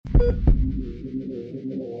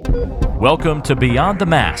Welcome to Beyond the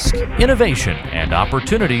Mask, Innovation and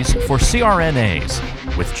Opportunities for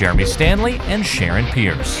CRNAs with Jeremy Stanley and Sharon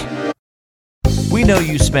Pierce. We know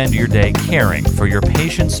you spend your day caring for your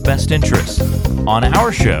patient's best interests. On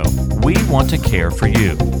our show, we want to care for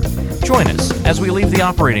you. Join us as we leave the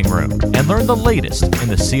operating room and learn the latest in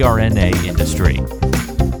the CRNA industry.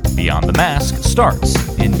 Beyond the Mask starts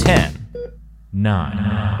in 10,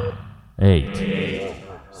 9, 8,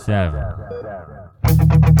 7.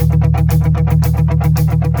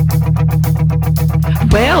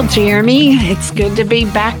 Well, Jeremy, it's good to be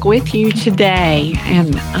back with you today,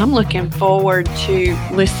 and I'm looking forward to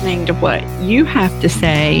listening to what you have to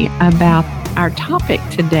say about our topic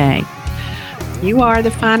today. You are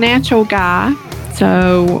the financial guy,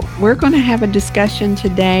 so we're going to have a discussion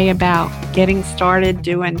today about getting started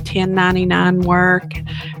doing 1099 work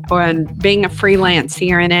and being a freelance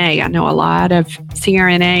CRNA. I know a lot of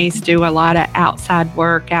CRNAs do a lot of outside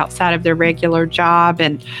work outside of their regular job,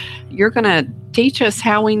 and you're going to teach us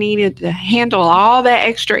how we needed to handle all that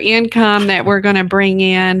extra income that we're going to bring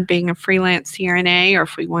in being a freelance CRNA, or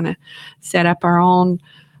if we want to set up our own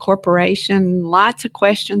corporation. Lots of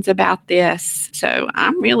questions about this. So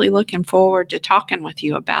I'm really looking forward to talking with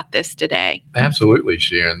you about this today. Absolutely,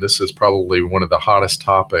 Sharon. This is probably one of the hottest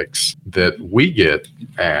topics that we get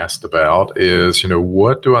asked about is,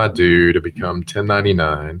 what do I do to become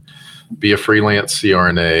 1099, be a freelance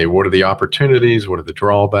CRNA? What are the opportunities? What are the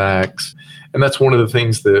drawbacks? And that's one of the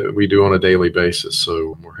things that we do on a daily basis.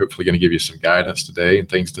 So we're hopefully going to give you some guidance today and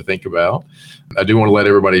things to think about. I do want to let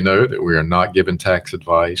everybody know that we are not giving tax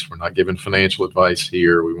advice. We're not giving financial advice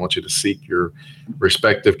here. We want you to seek your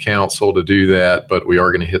respective counsel to do that, but we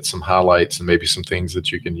are going to hit some highlights and maybe some things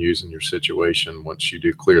that you can use in your situation once you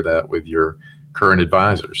do clear that with your current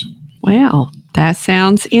advisors. Well, that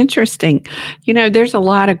sounds interesting. There's a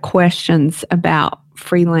lot of questions about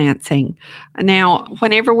freelancing. Now,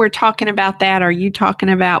 whenever we're talking about that, are you talking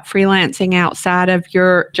about freelancing outside of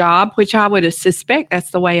your job? Which I would suspect that's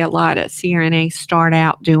the way a lot of CRNAs start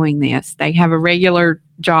out doing this. They have a regular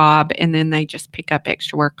job and then they just pick up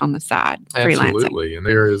extra work on the side. Absolutely. And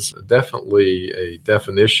there is definitely a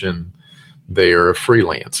definition there of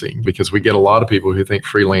freelancing, because we get a lot of people who think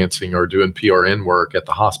freelancing are doing PRN work at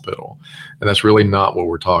the hospital. And that's really not what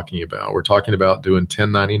we're talking about. We're talking about doing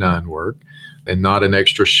 1099 work and not an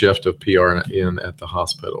extra shift of PRN at the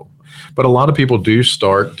hospital. But a lot of people do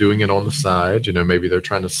start doing it on the side. Maybe they're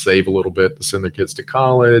trying to save a little bit to send their kids to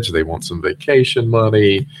college. They want some vacation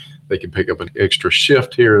money. They can pick up an extra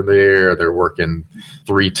shift here and there. They're working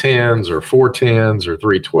 3 10s or 4 10s or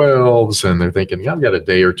 3 12s, and they're thinking, I've got a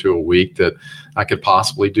day or two a week that I could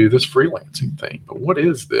possibly do this freelancing thing. But what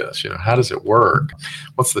is this? How does it work?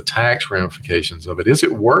 What's the tax ramifications of it? Is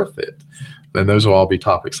it worth it? And those will all be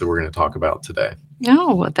topics that we're going to talk about today.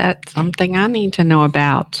 Oh, well, that's something I need to know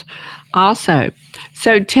about also.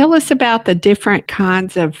 So tell us about the different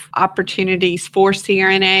kinds of opportunities for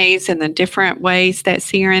CRNAs and the different ways that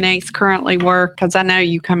CRNAs currently work, because I know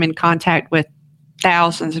you come in contact with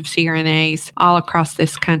thousands of CRNAs all across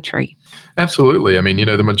this country. Absolutely.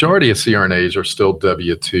 The majority of CRNAs are still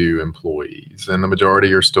W-2 employees, and the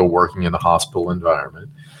majority are still working in the hospital environment.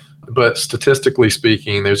 But statistically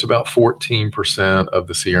speaking, there's about 14% of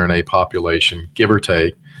the CRNA population, give or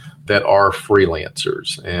take, that are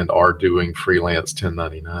freelancers and are doing freelance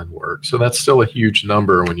 1099 work. So that's still a huge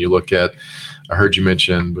number when you look at, I heard you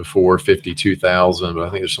mention before 52,000, but I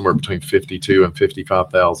think there's somewhere between 52 and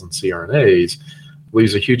 55,000 CRNAs.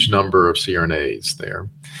 Leaves a huge number of CRNAs there.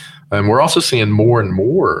 And we're also seeing more and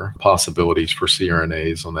more possibilities for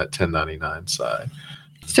CRNAs on that 1099 side.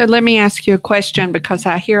 So let me ask you a question, because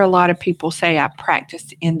I hear a lot of people say I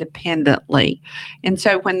practice independently. And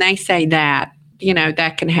so when they say that,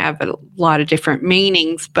 that can have a lot of different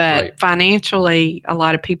meanings, but right. Financially, a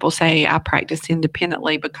lot of people say I practice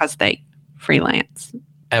independently because they freelance.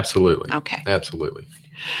 Absolutely. Okay. Absolutely.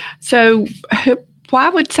 So why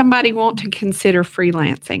would somebody want to consider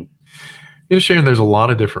freelancing? Sharon, there's a lot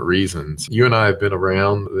of different reasons. You and I have been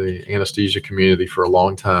around the anesthesia community for a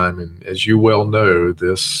long time. And as you well know,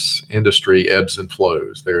 this industry ebbs and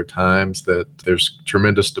flows. There are times that there's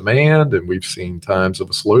tremendous demand, and we've seen times of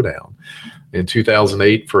a slowdown. In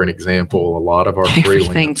 2008, for an example, a lot of our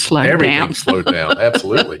everything slowed down.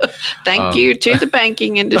 Absolutely. Thank you to the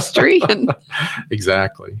banking industry.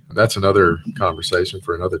 Exactly. That's another conversation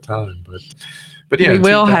for another time. But yeah, we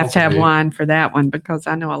will have to have one for that one, because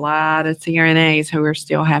I know a lot of CRNAs who are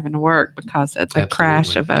still having to work because of the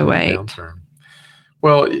crash of 2008.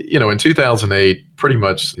 Well, in 2008, pretty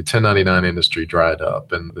much the 1099 industry dried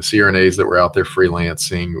up, and the CRNAs that were out there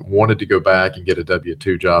freelancing wanted to go back and get a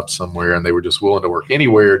W-2 job somewhere, and they were just willing to work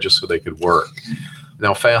anywhere just so they could work.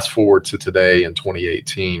 Now, fast forward to today in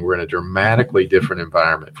 2018, we're in a dramatically different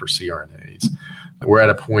environment for CRNAs. We're at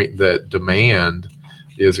a point that demand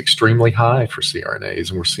is extremely high for CRNAs,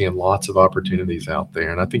 and we're seeing lots of opportunities out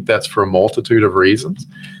there. And I think that's for a multitude of reasons.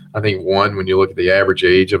 I think one, when you look at the average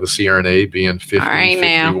age of a CRNA being 50, all right,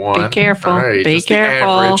 51. Now, be careful. Be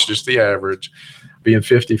careful. Just the average, being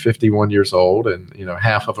 50, 51 years old, and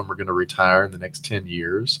half of them are going to retire in the next 10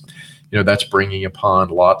 years. That's bringing upon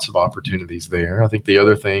lots of opportunities there. I think the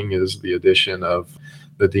other thing is the addition of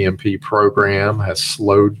the DMP program has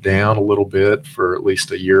slowed down a little bit for at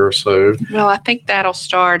least a year or so. Well, I think that'll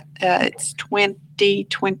start, it's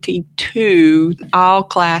 2022. All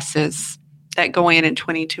classes that go in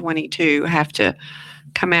 2022 have to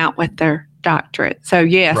come out with their doctorate. So,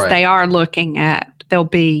 yes, Right. They are looking at, there'll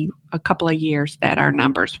be a couple of years that our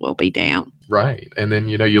numbers will be down. Right. And then,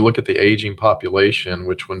 you look at the aging population,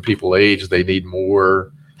 which when people age, they need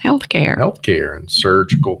more healthcare and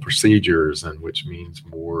surgical procedures, and which means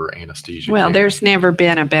more anesthesia. Well, care. there's never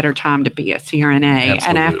been a better time to be a CRNA. Absolutely.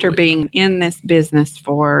 And after being in this business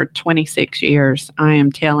for 26 years, I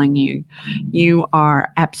am telling you, you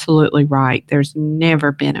are absolutely right. There's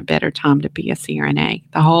never been a better time to be a CRNA.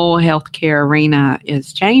 The whole healthcare arena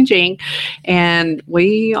is changing, and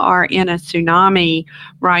we are in a tsunami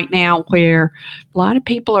right now where a lot of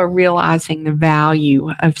people are realizing the value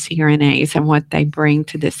of CRNAs and what they bring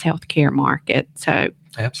to this healthcare market. So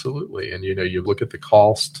Absolutely. And, you look at the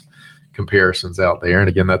cost comparisons out there. And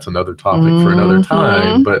again, that's another topic for another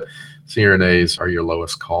time. But CRNAs are your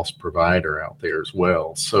lowest cost provider out there as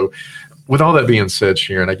well. So with all that being said,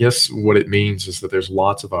 Sharon, I guess what it means is that there's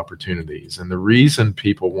lots of opportunities. And the reason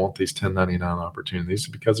people want these 1099 opportunities is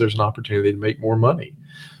because there's an opportunity to make more money.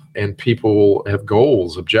 And people have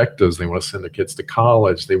goals, objectives. They want to send their kids to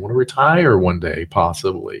college. They want to retire one day,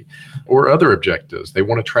 possibly, or other objectives. They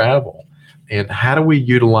want to travel. And how do we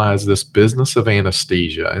utilize this business of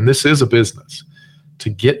anesthesia? And this is a business to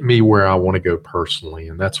get me where I want to go personally.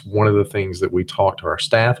 And that's one of the things that we talk to our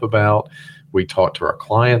staff about. We talk to our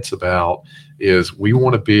clients about is we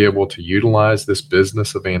want to be able to utilize this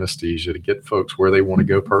business of anesthesia to get folks where they want to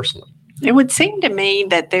go personally. it would seem to me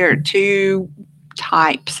that there are two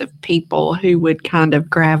types of people who would kind of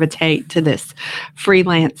gravitate to this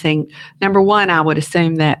freelancing. Number one, I would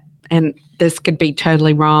assume that, and this could be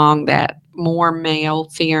totally wrong, that more male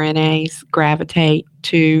CRNAs gravitate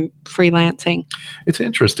to freelancing. It's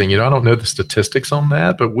interesting. I don't know the statistics on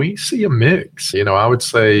that, but we see a mix. I would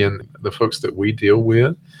say in the folks that we deal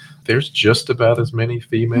with, there's just about as many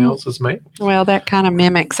females as males. Well, that kind of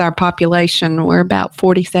mimics our population. We're about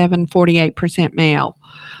 48% male.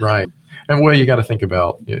 Right. And well, you got to think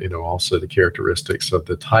about, also the characteristics of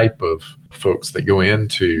the type of folks that go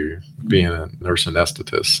into being a nurse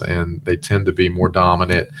anesthetist, and they tend to be more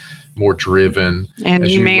dominant, more driven. And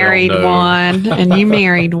you married one, and you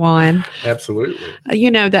married one. Absolutely.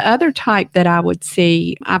 The other type that I would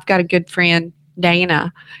see, I've got a good friend,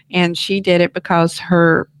 Dana, and she did it because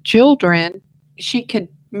her children, she could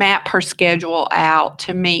map her schedule out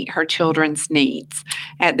to meet her children's needs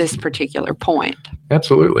at this particular point.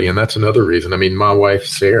 Absolutely. And that's another reason. I mean, my wife,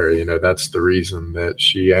 Sarah, that's the reason that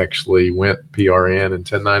she actually went PRN and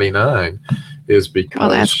 1099 is because... Well,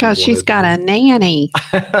 that's because she's got a nanny.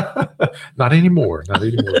 Not anymore.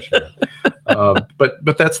 Sharon.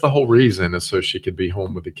 But that's the whole reason, is so she could be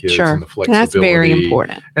home with the kids and the flexibility. That's very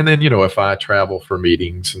important. And then, if I travel for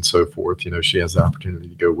meetings and so forth, she has the opportunity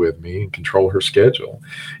to go with me and control her schedule.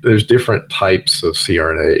 There's different types of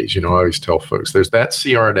CRNAs. I always tell folks there's that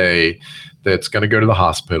CRNA that's going to go to the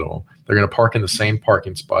hospital. They're going to park in the same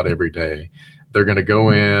parking spot every day. They're going to go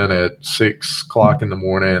in at 6 o'clock in the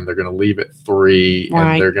morning. They're going to leave at 3,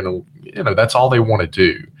 right. And they're going to, that's all they want to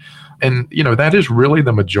do. And, that is really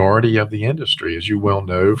the majority of the industry, as you well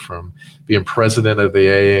know from being president of the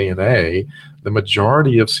AANA. The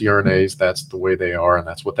majority of CRNAs, that's the way they are, and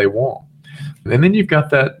that's what they want. And then you've got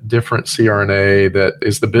that different CRNA that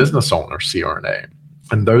is the business owner CRNA.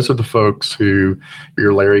 And those are the folks who,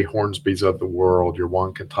 your Larry Hornsby's of the world, your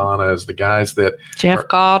Juan Quintanas, the guys that... Jeff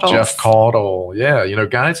Caudle. Yeah.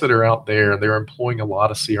 Guys that are out there and they're employing a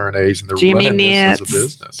lot of CRNAs and they're Jimmy running Nitz, this as a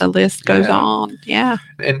business. The list goes on. Yeah.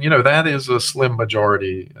 And, that is a slim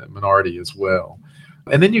minority as well.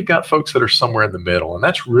 And then you've got folks that are somewhere in the middle. And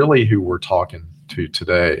that's really who we're talking to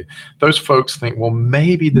today. Those folks think, well,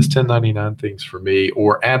 maybe this 1099 thing's for me,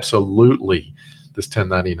 or absolutely this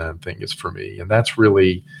 1099 thing is for me. And that's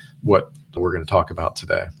really what we're going to talk about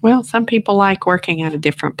today. Well, some people like working at a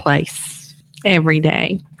different place every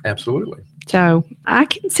day. Absolutely. So I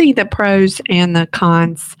can see the pros and the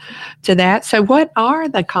cons to that. So what are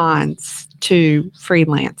the cons to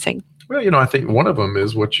freelancing? Well, I think one of them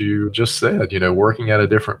is what you just said, working at a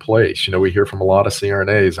different place. We hear from a lot of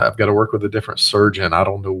CRNAs, I've got to work with a different surgeon. I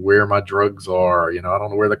don't know where my drugs are. I don't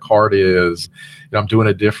know where the cart is. I'm doing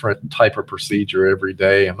a different type of procedure every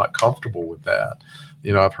day. I'm not comfortable with that.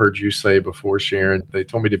 I've heard you say before, Sharon, they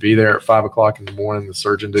told me to be there at 5:00 in the morning. The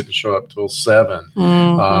surgeon didn't show up till 7.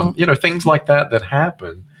 Mm-hmm. Things like that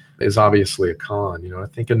happen is obviously a con. I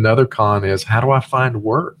think another con is, how do I find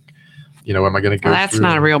work? Am I going to go That's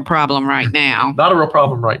not a real problem right now. Not a real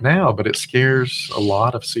problem right now, but it scares a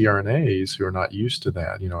lot of CRNAs who are not used to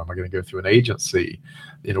that. Am I going to go through an agency?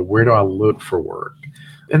 Where do I look for work?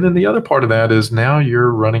 And then the other part of that is, now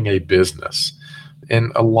you're running a business.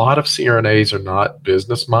 And a lot of CRNAs are not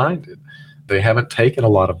business minded. They haven't taken a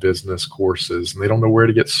lot of business courses, and they don't know where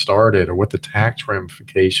to get started or what the tax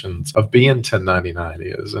ramifications of being 1099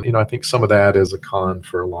 is. And, I think some of that is a con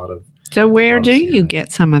for a lot of. So where do you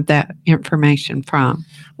get some of that information from?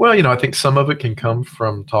 Well, I think some of it can come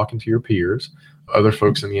from talking to your peers, other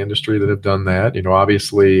folks in the industry that have done that.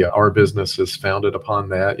 Obviously our business is founded upon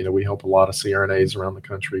that. We help a lot of CRNAs around the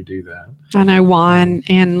country do that. I know Juan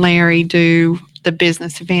and Larry do the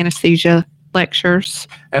business of anesthesia lectures.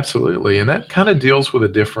 Absolutely. And that kind of deals with a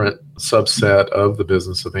different subset of the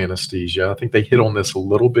business of anesthesia. I think they hit on this a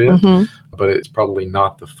little bit, but it's probably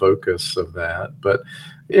not the focus of that. But,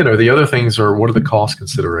 the other things are, what are the cost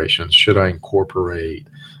considerations? Should I incorporate?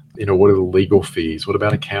 What are the legal fees? What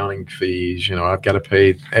about accounting fees? I've got to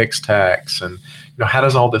pay X tax. And, how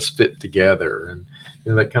does all this fit together? And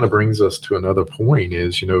that kind of brings us to another point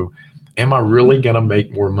is, am I really going to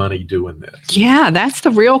make more money doing this? Yeah, that's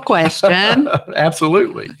the real question.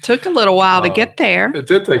 Absolutely. Took a little while to get there. It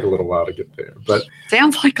did take a little while to get there, but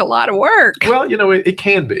sounds like a lot of work. Well, it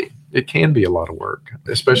can be. It can be a lot of work,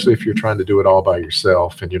 especially if you're trying to do it all by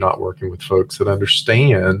yourself and you're not working with folks that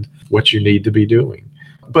understand what you need to be doing.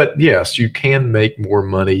 But yes, you can make more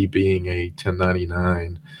money being a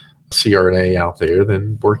 1099 CRNA out there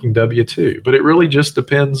than working W-2. But it really just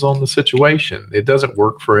depends on the situation. It doesn't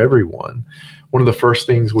work for everyone. One of the first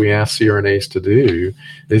things we ask CRNAs to do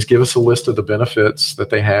is give us a list of the benefits that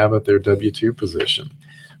they have at their W-2 position.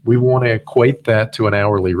 We want to equate that to an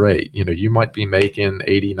hourly rate. You might be making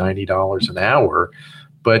 $80, $90 an hour,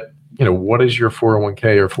 but what is your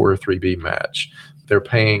 401k or 403b match? They're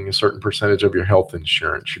paying a certain percentage of your health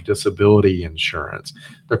insurance, your disability insurance.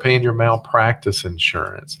 They're paying your malpractice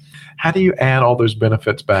insurance. How do you add all those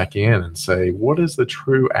benefits back in and say, what is the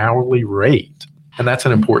true hourly rate? And that's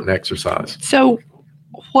an important exercise. So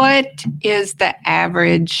what is the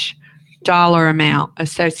average dollar amount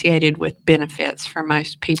associated with benefits for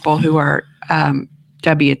most people who are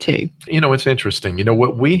W-2? It's interesting.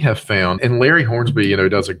 What we have found, and Larry Hornsby,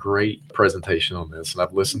 does a great presentation on this, and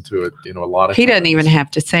I've listened to it, a lot of He times. Doesn't even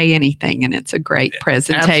have to say anything, and it's a great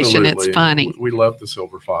presentation. Absolutely. It's funny. We love the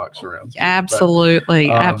Silver Fox around here.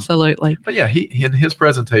 Absolutely. Absolutely. But yeah, he in his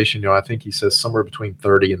presentation, I think he says somewhere between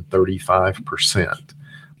 30 and 35%.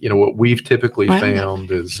 What we've typically found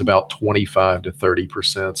is about 25 to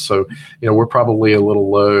 30%. So, we're probably a little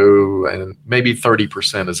low, and maybe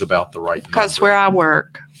 30% is about the right number. Because where I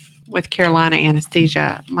work with Carolina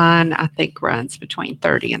Anesthesia, mine, I think, runs between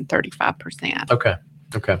 30 and 35%. Okay.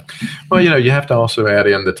 Well, you have to also add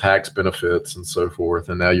in the tax benefits and so forth.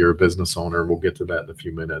 And now you're a business owner. We'll get to that in a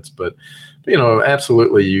few minutes. But,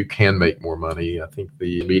 absolutely, you can make more money. I think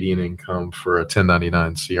the median income for a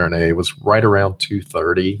 1099 CRNA was right around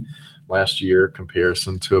 $230 last year,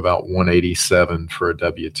 comparison to about $187 for a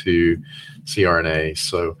W-2 CRNA.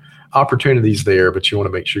 So opportunities there, but you want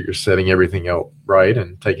to make sure you're setting everything out right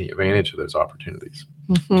and taking advantage of those opportunities.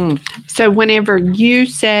 Mm-hmm. So whenever you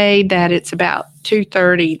say that it's about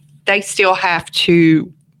 $230, they still have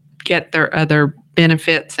to get their other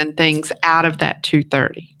benefits and things out of that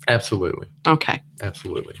 $230. Absolutely. Okay.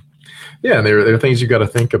 Absolutely. Yeah, and there are things you got to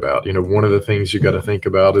think about. One of the things you got to think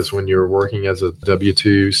about is when you're working as a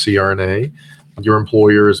W-2 CRNA, your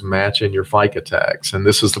employer is matching your FICA tax. And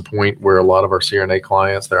this is the point where a lot of our CRNA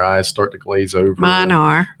clients, their eyes start to glaze over. Mine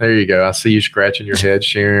are. There you go. I see you scratching your head,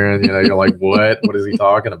 Sharon. You're like, what? What is he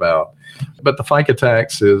talking about? But the FICA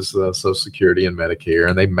tax is Social Security and Medicare,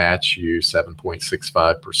 and they match you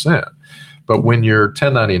 7.65%. But when you're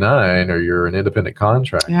 1099 or you're an independent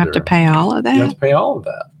contractor, you have to pay all of that? You have to pay all of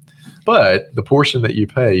that. But the portion that you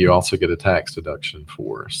pay, you also get a tax deduction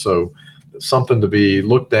for. So something to be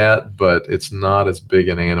looked at, but it's not as big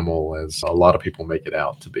an animal as a lot of people make it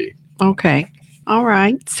out to be. Okay. All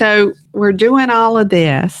right. So we're doing all of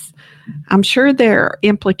this. I'm sure there are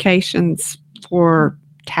implications for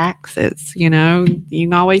taxes. You know, you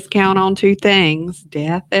can always count on two things,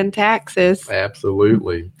 death and taxes.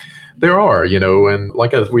 Absolutely. There are, and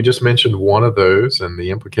like we just mentioned one of those, and the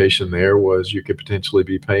implication there was you could potentially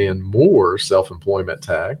be paying more self-employment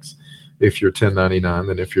tax if you're 1099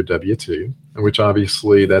 than if you're W-2, which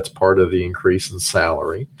obviously that's part of the increase in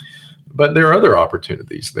salary. But there are other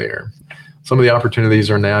opportunities there. Some of the opportunities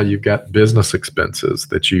are now you've got business expenses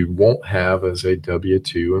that you won't have as a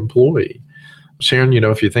W-2 employee. Sharon,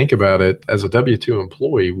 if you think about it, as a W-2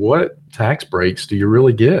 employee, what tax breaks do you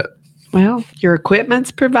really get? Well, your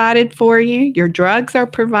equipment's provided for you. Your drugs are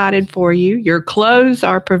provided for you. Your clothes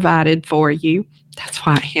are provided for you. That's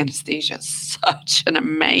why anesthesia is such an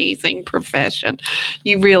amazing profession.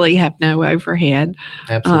 You really have no overhead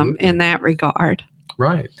in that regard.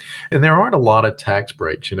 Right. And there aren't a lot of tax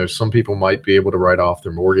breaks. Some people might be able to write off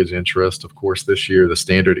their mortgage interest. Of course, this year, the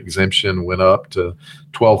standard exemption went up to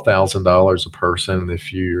 $12,000 a person.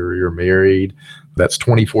 If you're married, that's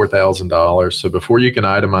 $24,000. So before you can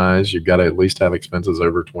itemize, you've got to at least have expenses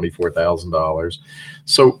over $24,000.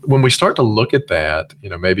 So when we start to look at that,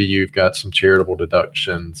 maybe you've got some charitable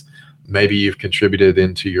deductions. Maybe you've contributed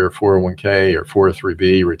into your 401k or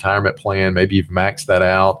 403b retirement plan. Maybe you've maxed that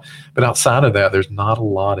out. But outside of that, there's not a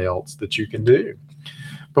lot else that you can do.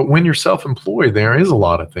 But when you're self-employed, there is a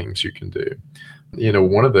lot of things you can do.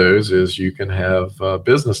 One of those is you can have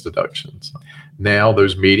business deductions. Now,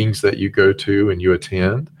 those meetings that you go to and you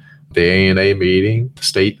attend, the ANA meeting, the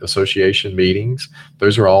state association meetings,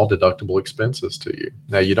 those are all deductible expenses to you.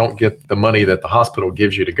 Now, you don't get the money that the hospital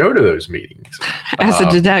gives you to go to those meetings. As a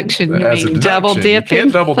deduction, double dipping? You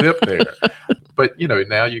can't double dip there. But,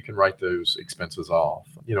 now you can write those expenses off.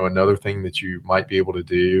 Another thing that you might be able to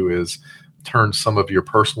do is turn some of your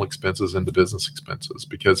personal expenses into business expenses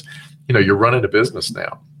because, you're running a business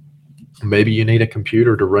now. Maybe you need a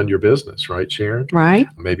computer to run your business, right, Sharon? Right.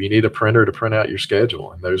 Maybe you need a printer to print out your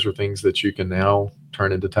schedule. And those are things that you can now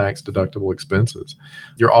turn into tax deductible expenses.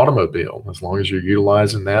 Your automobile, as long as you're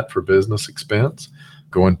utilizing that for business expense,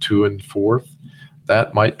 going to and forth,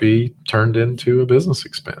 that might be turned into a business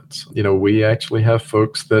expense. We actually have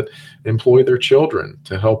folks that employ their children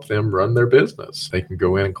to help them run their business. They can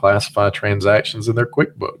go in and classify transactions in their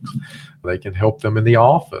QuickBooks. They can help them in the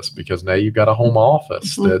office because now you've got a home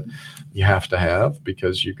office that you have to have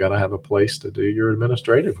because you've got to have a place to do your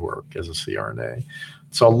administrative work as a CRNA.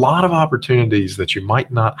 So a lot of opportunities that you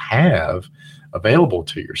might not have available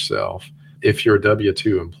to yourself if you're a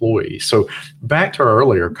W-2 employee. So back to our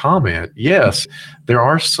earlier comment, yes, there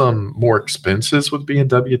are some more expenses with being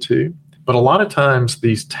W-2, but a lot of times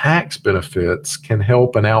these tax benefits can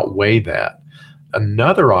help and outweigh that.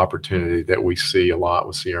 Another opportunity that we see a lot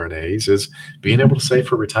with CRNAs is being able to save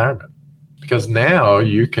for retirement. Because now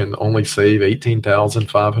you can only save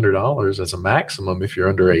 $18,500 as a maximum if you're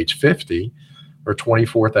under age 50 or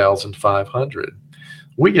 $24,500.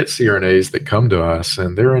 We get CRNAs that come to us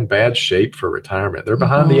and they're in bad shape for retirement. They're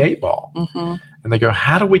behind the eight ball. And they go,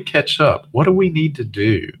 how do we catch up? What do we need to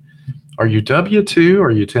do? Are you W-2 or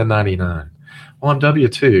are you 1099? Well, I'm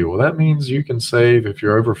W-2. Well, that means you can save, if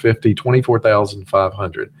you're over 50,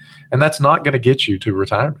 $24,500. And that's not going to get you to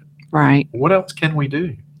retirement. Right. What else can we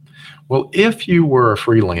do? Well, if you were a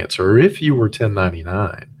freelancer, or if you were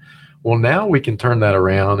 1099, well, now we can turn that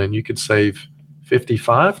around and you could save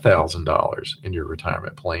 $55,000 in your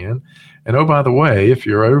retirement plan. And oh, by the way, if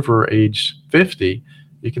you're over age 50,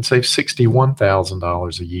 you can save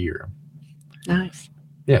 $61,000 a year. Nice.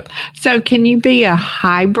 Yeah. So can you be a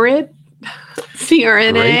hybrid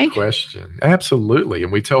CRNA? Great question. Absolutely.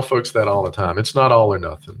 And we tell folks that all the time. It's not all or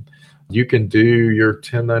nothing. You can do your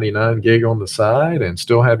 1099 gig on the side and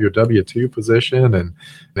still have your W-2 position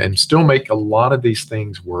and still make a lot of these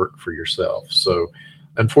things work for yourself. So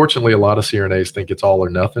unfortunately, a lot of CRNAs think it's all or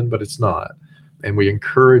nothing, but it's not. And we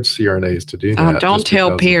encourage CRNAs to do that. Don't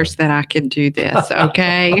tell Pierce that I can do this,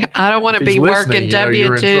 okay? I don't want to be working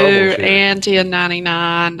W-2 and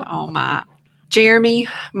 1099. Oh, my. Jeremy,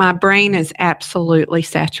 my brain is absolutely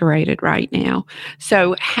saturated right now.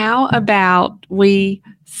 So how about we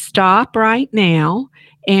stop right now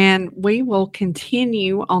and we will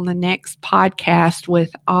continue on the next podcast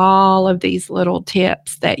with all of these little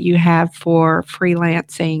tips that you have for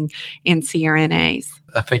freelancing in CRNAs.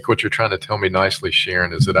 I think what you're trying to tell me nicely,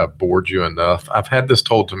 Sharon, is that I've bored you enough. I've had this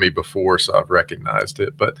told to me before, so I've recognized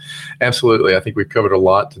it. But absolutely, I think we've covered a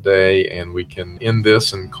lot today, and we can end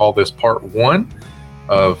this and call this part 1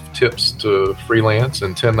 of tips to freelance and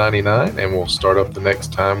 1099, and we'll start up the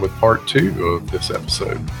next time with part 2 of this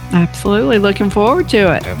episode. Absolutely. Looking forward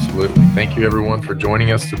to it. Absolutely. Thank you, everyone, for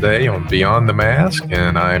joining us today on Beyond the Mask,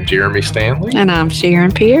 and I'm Jeremy Stanley. And I'm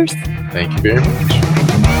Sharon Pierce. Thank you very much.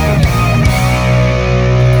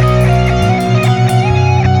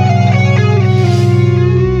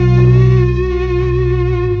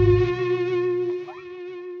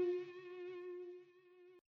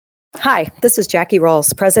 Hi, this is Jackie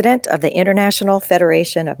Rolls, President of the International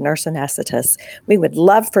Federation of Nurse Anesthetists. We would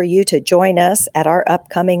love for you to join us at our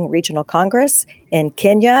upcoming regional congress in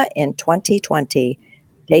Kenya in 2020.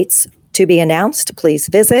 Dates to be announced. Please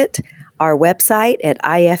visit our website at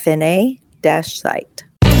ifna-site.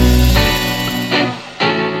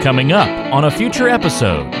 Coming up on a future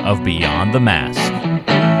episode of Beyond the Mask.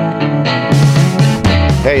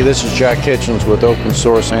 Hey, this is Jack Kitchens with Open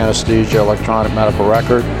Source Anesthesia Electronic Medical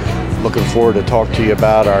Record. Looking forward to talk to you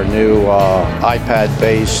about our new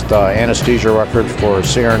iPad-based anesthesia record for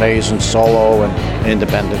CRNAs and solo and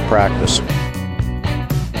independent practice.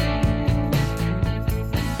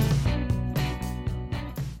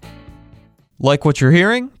 Like what you're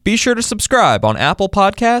hearing? Be sure to subscribe on Apple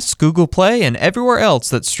Podcasts, Google Play, and everywhere else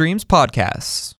that streams podcasts.